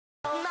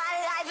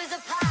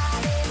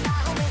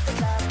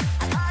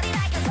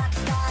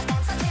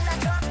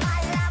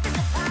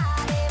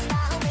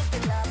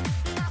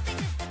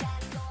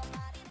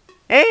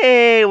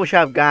Hey, what's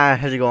up, guys?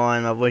 How's it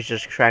going? My voice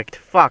just cracked.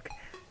 Fuck.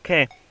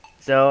 Okay,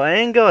 so I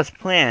didn't go as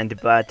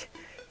planned, but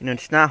you know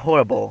it's not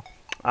horrible.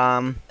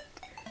 You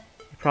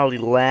probably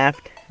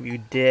laughed if you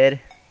did.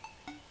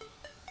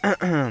 Just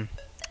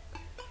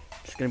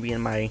gonna be in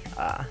my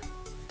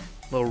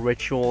little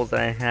rituals that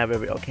I have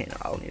every. Okay, no,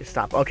 I'll need to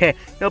stop. Okay,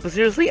 no, but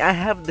seriously,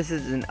 this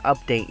is an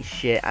update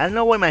shit. I don't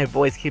know why my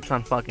voice keeps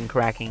on fucking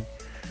cracking.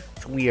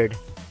 It's weird.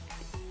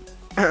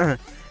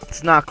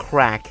 It's not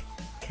crack.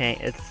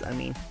 Okay, I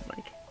mean,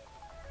 like,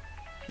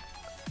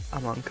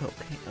 I'm on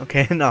cocaine.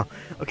 Okay, no.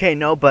 Okay,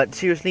 no, but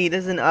seriously,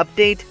 this is an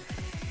update,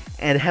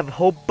 and I have a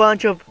whole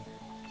bunch of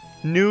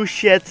new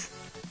shits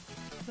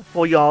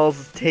for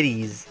y'all's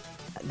titties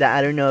that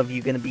I don't know if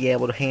you're gonna be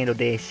able to handle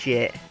this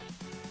shit.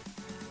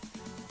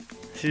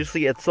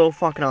 Seriously, it's so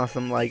fucking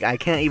awesome. Like, I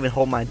can't even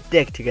hold my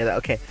dick together.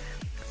 Okay,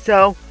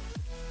 so,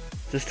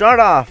 to start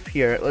off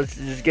here, let's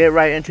just get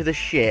right into the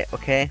shit,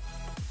 okay?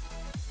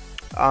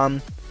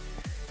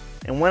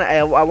 And when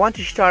I want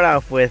to start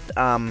off with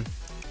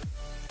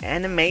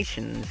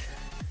animations.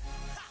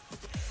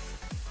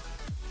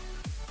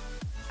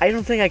 I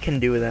don't think I can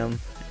do them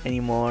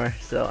anymore,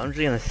 so I'm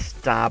just gonna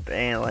stop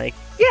and like,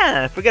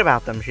 yeah, forget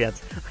about them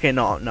shits. Okay,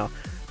 no,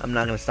 I'm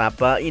not gonna stop,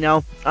 but you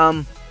know,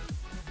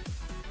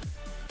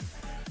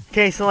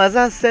 okay, so as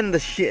I send the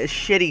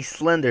shitty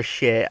Slender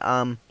shit,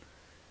 I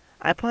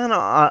plan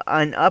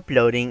on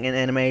uploading an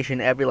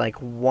animation every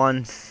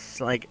once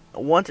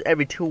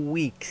every 2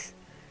 weeks.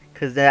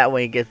 Because that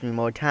way it gives me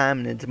more time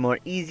and it's more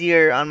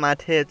easier on my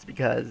tits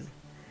because,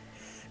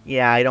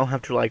 yeah, I don't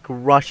have to like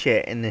rush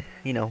it and,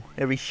 you know,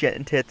 every shit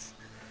and tits.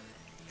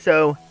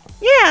 So,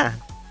 yeah,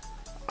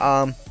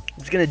 I'm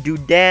just gonna do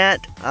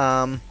that.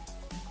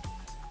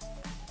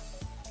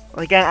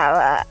 Like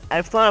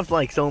I've thought of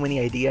like so many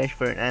ideas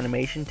for an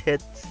animation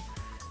tits,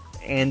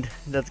 and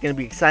that's gonna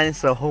be exciting.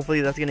 So hopefully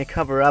that's gonna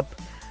cover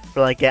up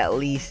for like at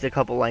least a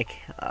couple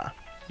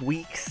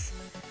weeks,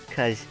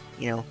 cause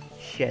you know.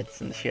 Shits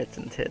and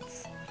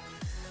tits.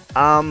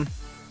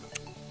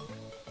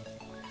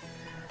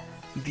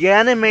 The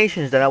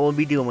animations that I will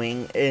be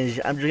doing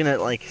is I'm just gonna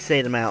like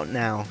say them out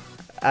now.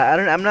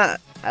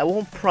 I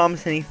won't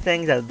promise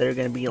anything that they're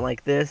gonna be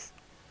like this,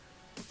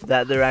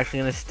 that they're actually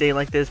gonna stay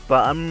like this,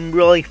 but I'm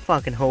really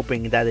fucking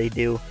hoping that they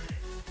do.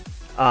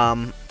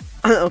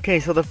 Okay,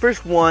 so the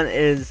first one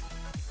is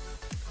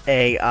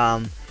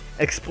a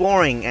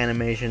exploring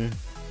animation.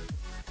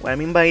 What I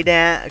mean by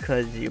that,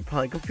 because you're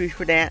probably confused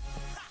for that.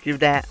 Give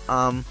that,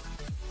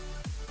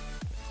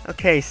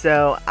 okay,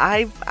 so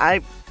I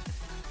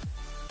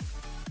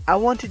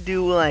want to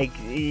do like,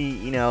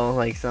 you know,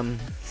 like some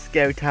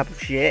scary type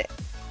of shit,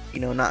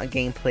 you know, not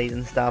gameplays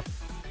and stuff,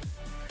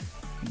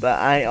 but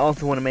I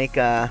also want to make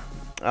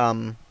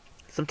some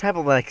type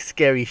of like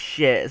scary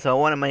shit. So I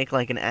want to make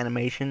like an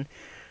animation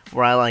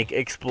where I like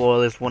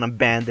explore this one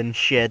abandoned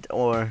shit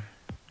or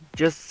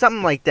just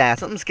something like that,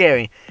 something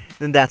scary,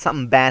 then that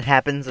something bad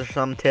happens or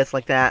some tits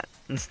like that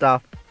and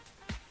stuff.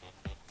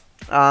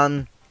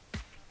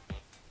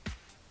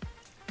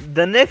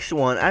 The next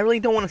one, I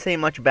really don't want to say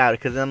much about it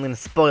because then I'm going to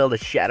spoil the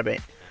shit out of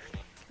it.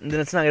 And then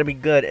it's not going to be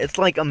good. It's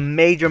like a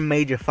major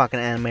fucking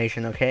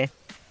animation, okay?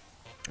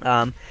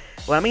 What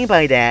I mean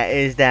by that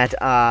is that,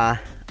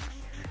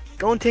 it's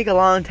going to take a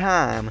long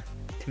time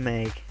to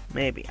make.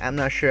 Maybe. I'm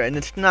not sure. And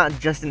it's not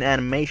just an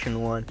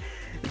animation one.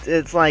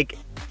 It's like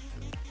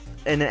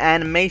an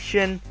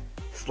animation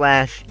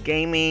slash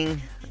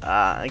gaming,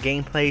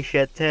 gameplay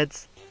shit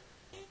tits.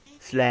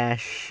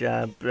 Slash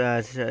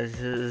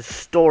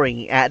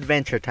story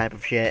adventure type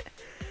of shit.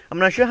 I'm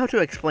not sure how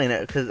to explain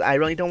it because I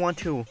really don't want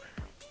to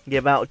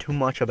give out too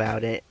much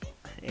about it.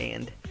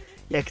 And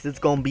yeah, because it's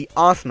gonna be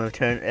awesome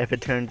if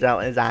it turns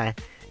out as I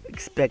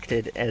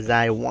expected, as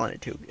I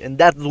wanted to, and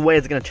that's the way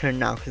it's gonna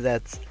turn out. Because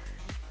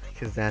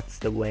that's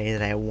the way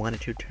that I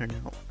wanted to turn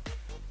out.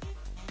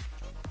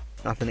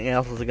 Nothing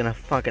else is gonna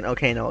fucking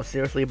okay. No,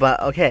 seriously, but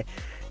okay.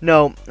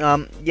 No,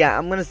 yeah,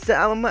 I'm gonna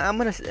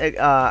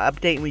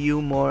update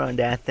you more on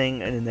that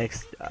thing in the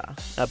next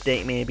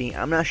update, maybe.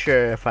 I'm not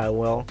sure if I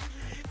will,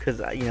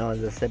 cause you know,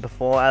 as I said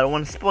before, I don't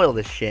want to spoil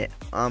this shit.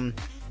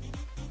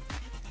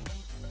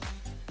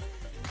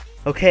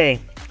 Okay,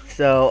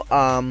 so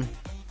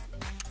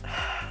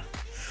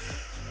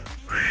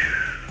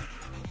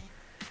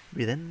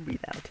breathe in, breathe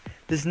out.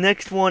 This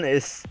next one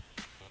is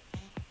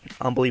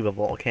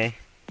unbelievable. Okay.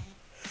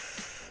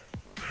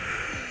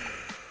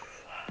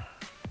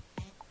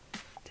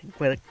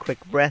 Quite a quick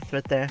breath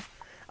right there.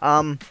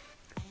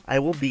 I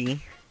will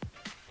be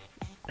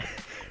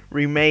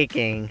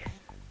remaking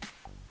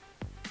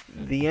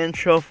the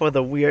intro for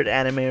the Weird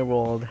Anime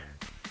World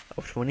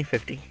of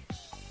 2050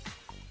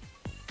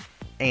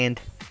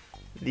 and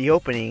the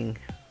opening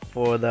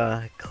for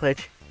the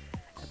Glitch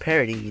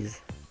parodies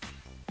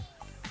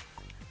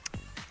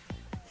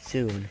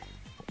soon.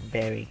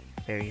 Very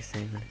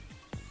soon.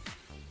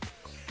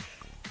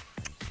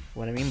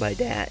 What I mean by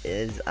that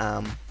is,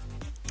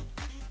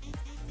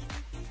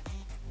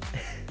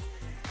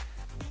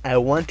 I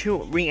want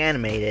to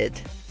reanimate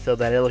it so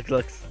that it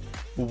looks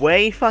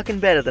way fucking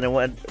better than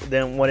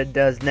what it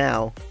does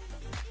now.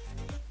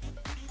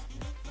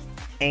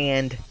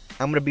 And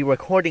I'm gonna be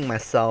recording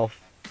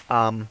myself,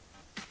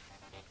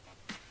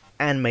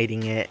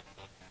 animating it.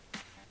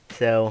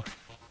 So,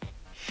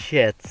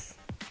 shits.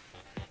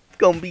 It's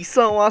gonna be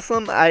so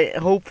awesome.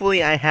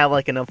 Hopefully I have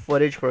like enough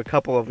footage for a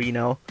couple of,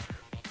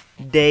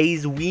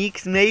 days,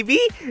 weeks, maybe.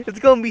 It's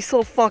gonna be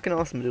so fucking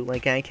awesome, dude.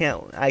 Like I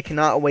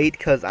cannot wait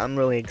because I'm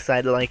really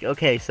excited. Like,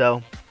 okay,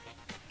 so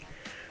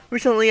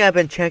recently I've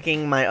been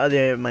checking my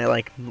the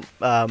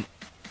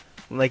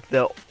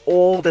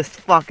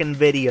oldest fucking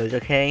videos,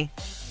 okay?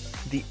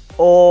 The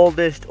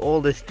oldest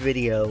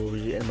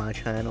videos in my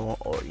channel,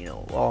 or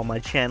all my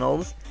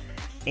channels.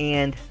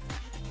 And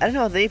I don't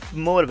know, they've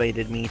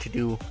motivated me to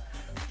do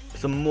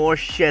some more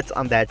shit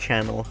on that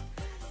channel.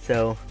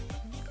 So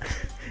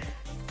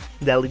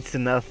that leads to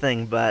another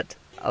thing, but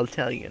I'll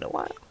tell you in a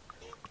while.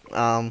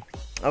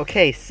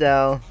 Okay,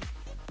 so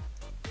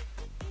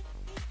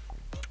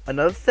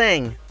another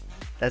thing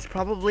that's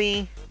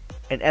probably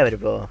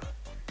inevitable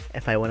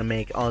if I want to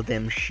make all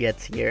them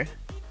shits here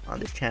on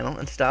this channel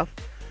and stuff.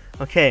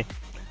 Okay,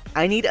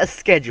 I need a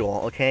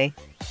schedule, okay?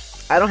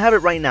 I don't have it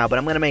right now, but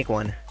I'm gonna make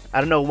one. I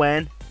don't know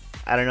when,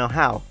 I don't know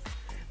how,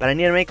 but I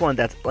need to make one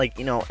that's, like,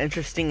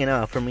 interesting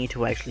enough for me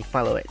to actually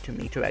follow it, to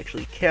me to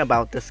actually care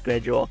about the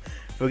schedule,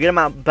 forget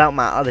about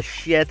my other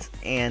shit,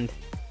 and,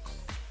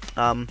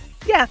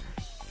 yeah,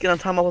 get on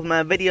top of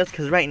my videos,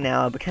 because right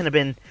now I've kind of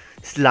been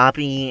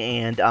sloppy,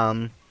 and,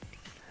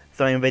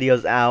 throwing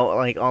videos out,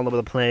 like, all over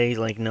the place,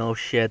 like, no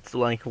shits,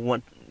 like,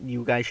 what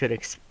you guys should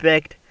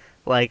expect,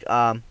 like,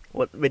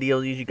 what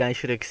videos you guys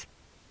should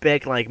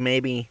expect, like,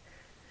 maybe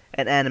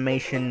an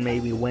animation,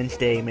 maybe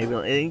Wednesday,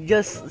 maybe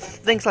just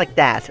things like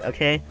that,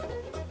 okay?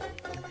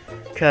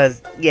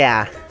 Cause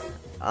yeah,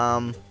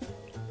 I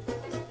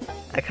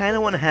kind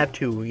of want to have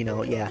to,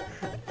 yeah,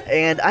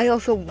 and I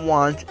also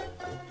want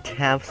to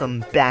have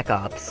some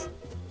backups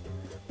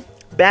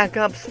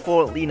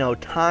for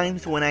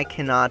times when I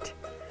cannot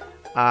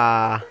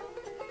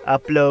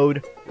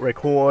upload,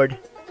 record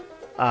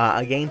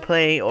a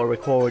gameplay, or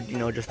record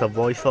just a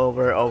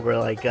voiceover over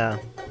like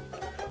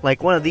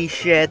one of these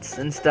shits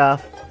and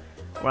stuff,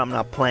 where I'm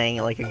not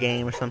playing like a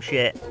game or some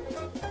shit.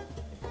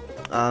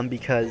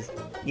 Because,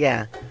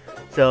 yeah.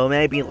 So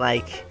maybe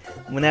like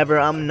whenever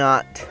I'm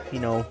not,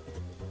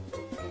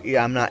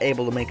 I'm not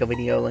able to make a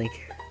video like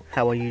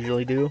how I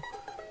usually do,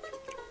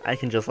 I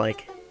can just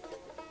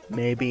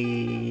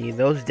maybe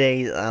those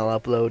days I'll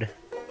upload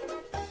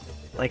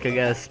like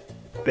a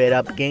sped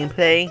up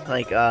gameplay,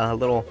 like a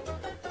little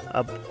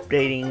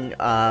updating,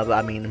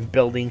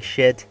 building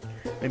shit,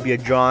 maybe a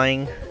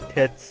drawing,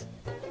 tits.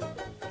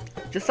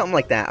 Just something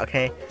like that,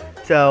 okay?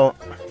 So,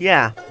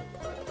 yeah.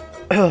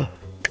 And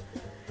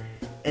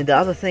the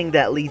other thing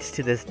that leads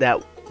to this,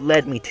 that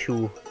led me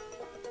to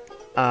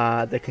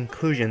the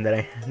conclusion that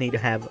I need to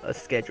have a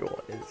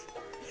schedule, is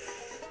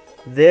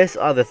this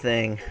other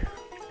thing,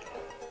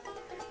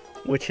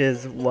 which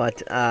is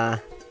what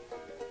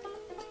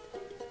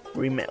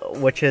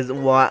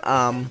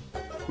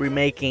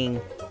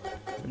remaking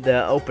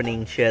the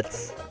opening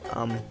shits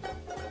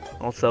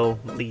also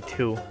lead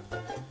to.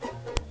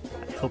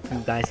 Hope you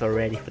guys are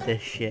ready for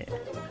this shit.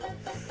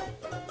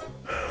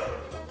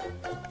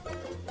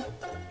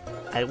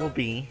 I will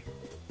be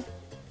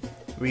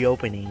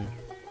reopening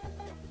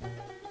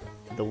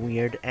the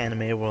weird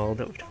anime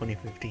world of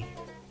 2050.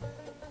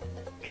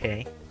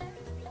 Okay.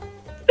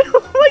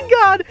 Oh my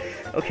god!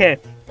 Okay.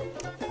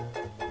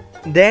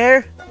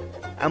 There,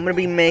 I'm gonna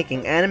be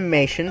making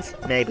animations,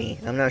 maybe.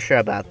 I'm not sure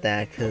about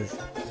that, cause,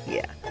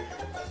 yeah.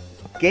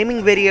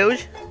 Gaming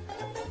videos,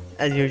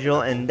 as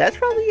usual, and that's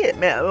probably it.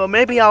 Well,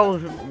 maybe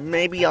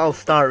I'll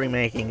start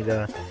remaking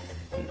the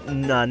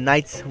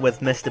Nights with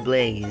Mr.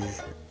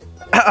 Blaze,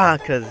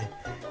 cause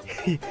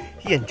he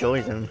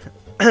enjoys them.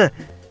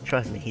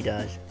 Trust me, he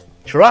does.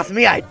 Trust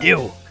me, I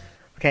do.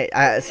 Okay,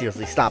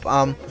 seriously, stop.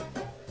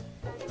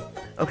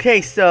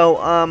 Okay,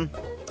 so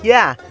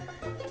yeah,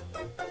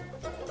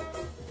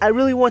 I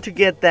really want to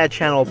get that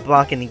channel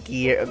back in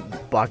gear,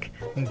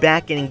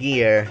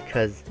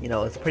 cause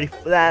it's pretty.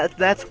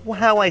 That's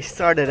how I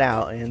started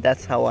out, and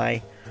that's how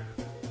I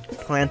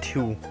plan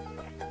to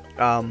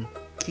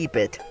keep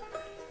it.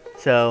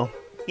 So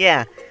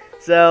yeah,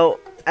 so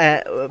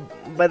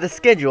by the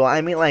schedule, I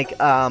mean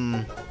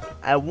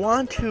I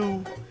want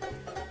to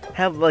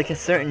have like a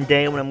certain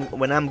day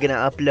when I'm gonna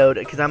upload,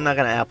 because I'm not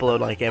gonna upload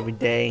like every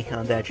day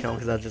on that channel,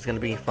 because that's just gonna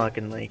be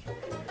fucking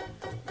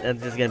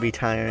that's just gonna be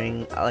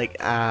tiring.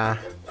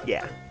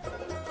 Yeah.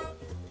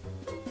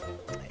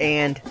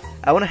 And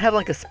I want to have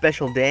like a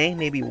special day,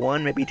 maybe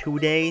 1, maybe 2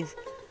 days.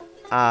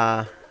 There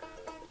are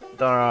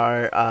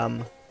that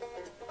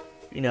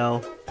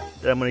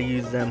I'm gonna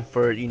use them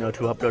for to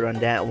upload on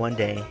that one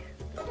day.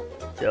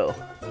 So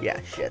yeah,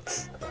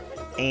 shits.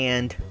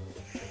 And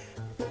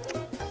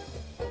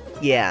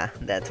yeah,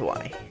 that's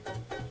why.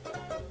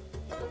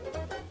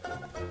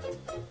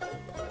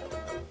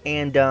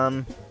 And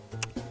let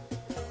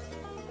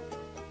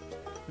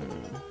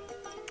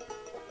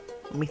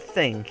me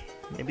think.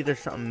 Maybe there's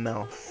something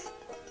else.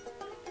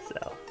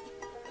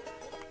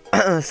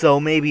 So, so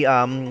maybe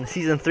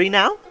season 3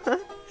 now.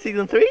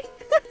 Season 3.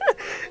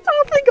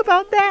 I'll think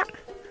about that.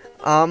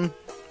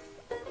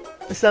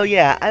 So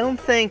yeah, I don't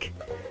think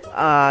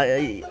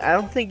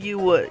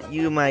you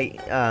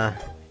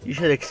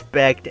should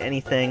expect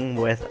anything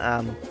with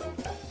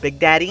Big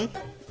Daddy,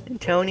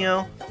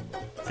 Antonio.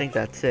 I think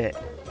that's it.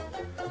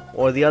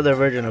 Or the other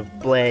version of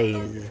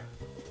Blaze.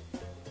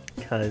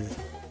 Cause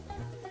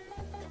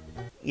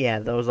yeah,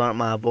 those aren't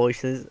my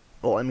voices.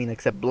 Well, I mean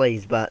except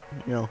Blaze, but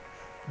you know,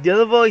 the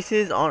other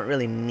voices aren't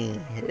really me.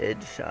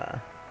 It's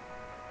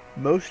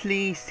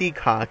mostly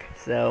Seacock.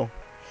 So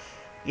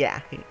yeah,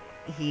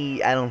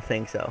 I don't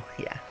think so.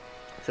 Yeah.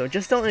 So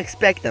just don't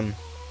expect them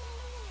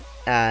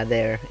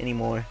there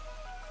anymore.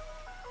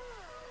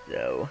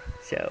 So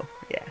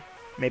yeah,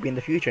 maybe in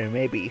the future,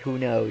 maybe, who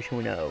knows.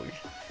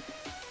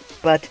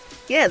 But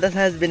yeah, that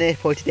has been it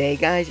for today,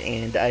 guys,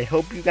 and I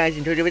hope you guys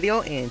enjoyed the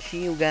video, and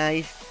see you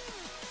guys,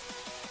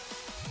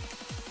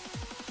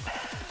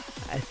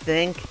 I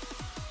think,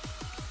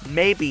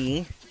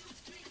 maybe,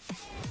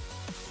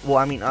 well,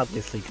 I mean,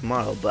 obviously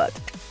tomorrow, but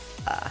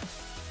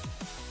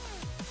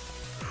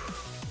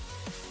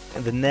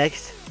in the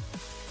next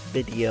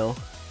video.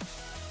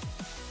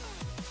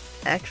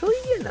 Actually,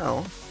 you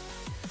know,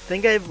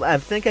 I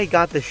think I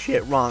got this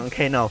shit wrong.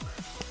 Okay, no.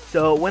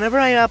 So whenever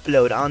I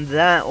upload on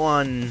that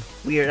one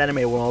Weird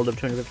Anime World of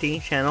 250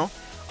 channel,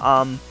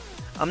 I'm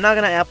not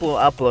gonna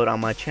upload on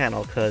my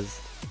channel because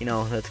you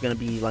know that's gonna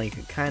be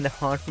like kind of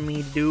hard for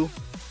me to do.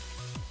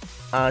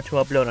 To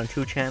upload on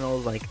 2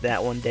 channels like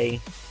that one day.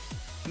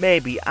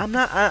 Maybe I'm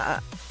not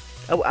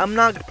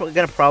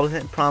gonna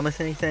promise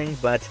anything,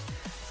 but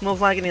it's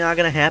most likely not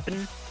gonna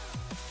happen.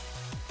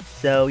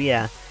 So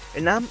yeah,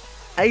 and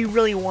I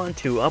really want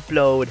to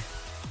upload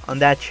on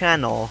that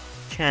channel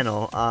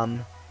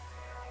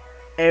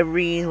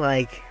every,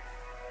 like,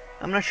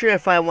 I'm not sure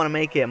if I want to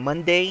make it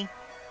Monday,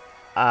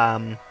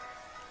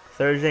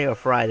 Thursday or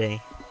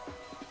Friday,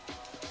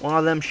 one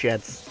of them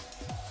shits,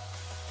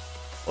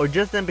 or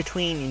just in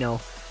between, you know,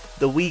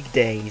 the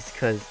weekdays,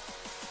 cause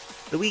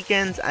the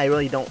weekends I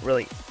really don't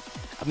I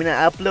mean,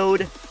 I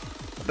upload,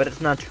 but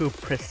it's not too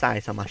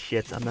precise on my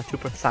shits. I'm not too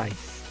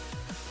precise.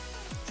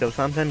 So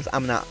sometimes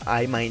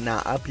I might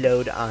not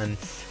upload on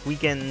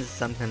weekends,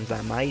 sometimes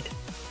I might,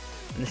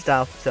 and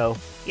stuff, so,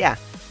 yeah.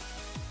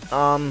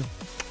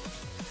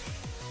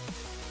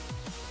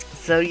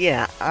 So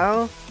yeah,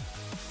 I'll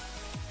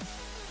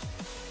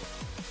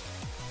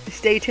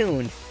stay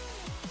tuned,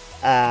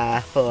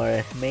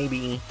 for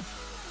maybe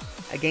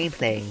a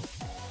gameplay,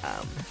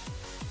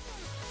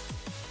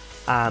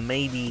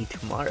 maybe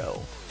tomorrow,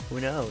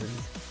 who knows,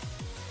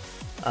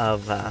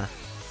 of,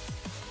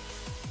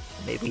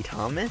 maybe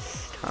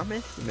Thomas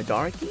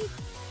Madarky?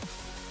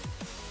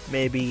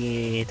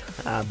 Maybe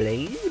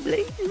Blaze,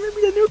 maybe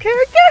the new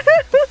character?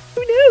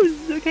 Who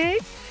knows, okay?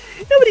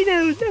 Nobody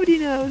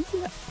knows.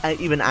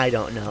 Even I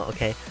don't know,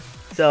 okay?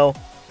 So,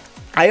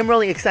 I am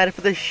really excited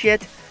for this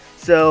shit,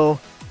 so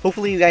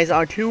hopefully you guys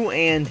are too,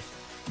 and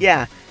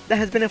yeah, that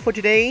has been it for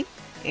today,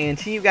 and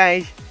see you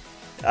guys.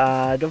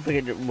 Don't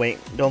forget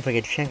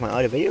to check my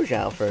other videos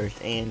out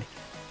first, and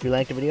if you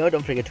liked the video,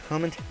 don't forget to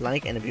comment,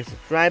 like, and if you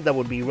subscribe, that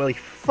would be really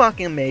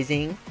fucking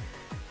amazing.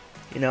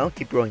 You know,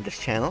 keep growing this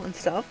channel and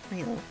stuff.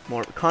 You know,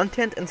 more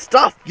content and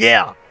stuff.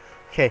 Yeah.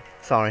 Okay,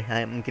 sorry,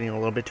 I'm getting a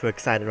little bit too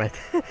excited right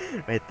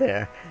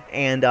there.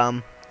 And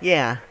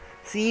yeah,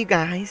 see you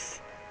guys,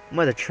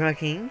 mother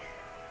trucking,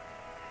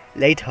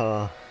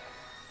 later.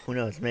 Who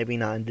knows? Maybe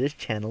not on this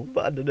channel,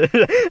 but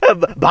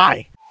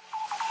bye.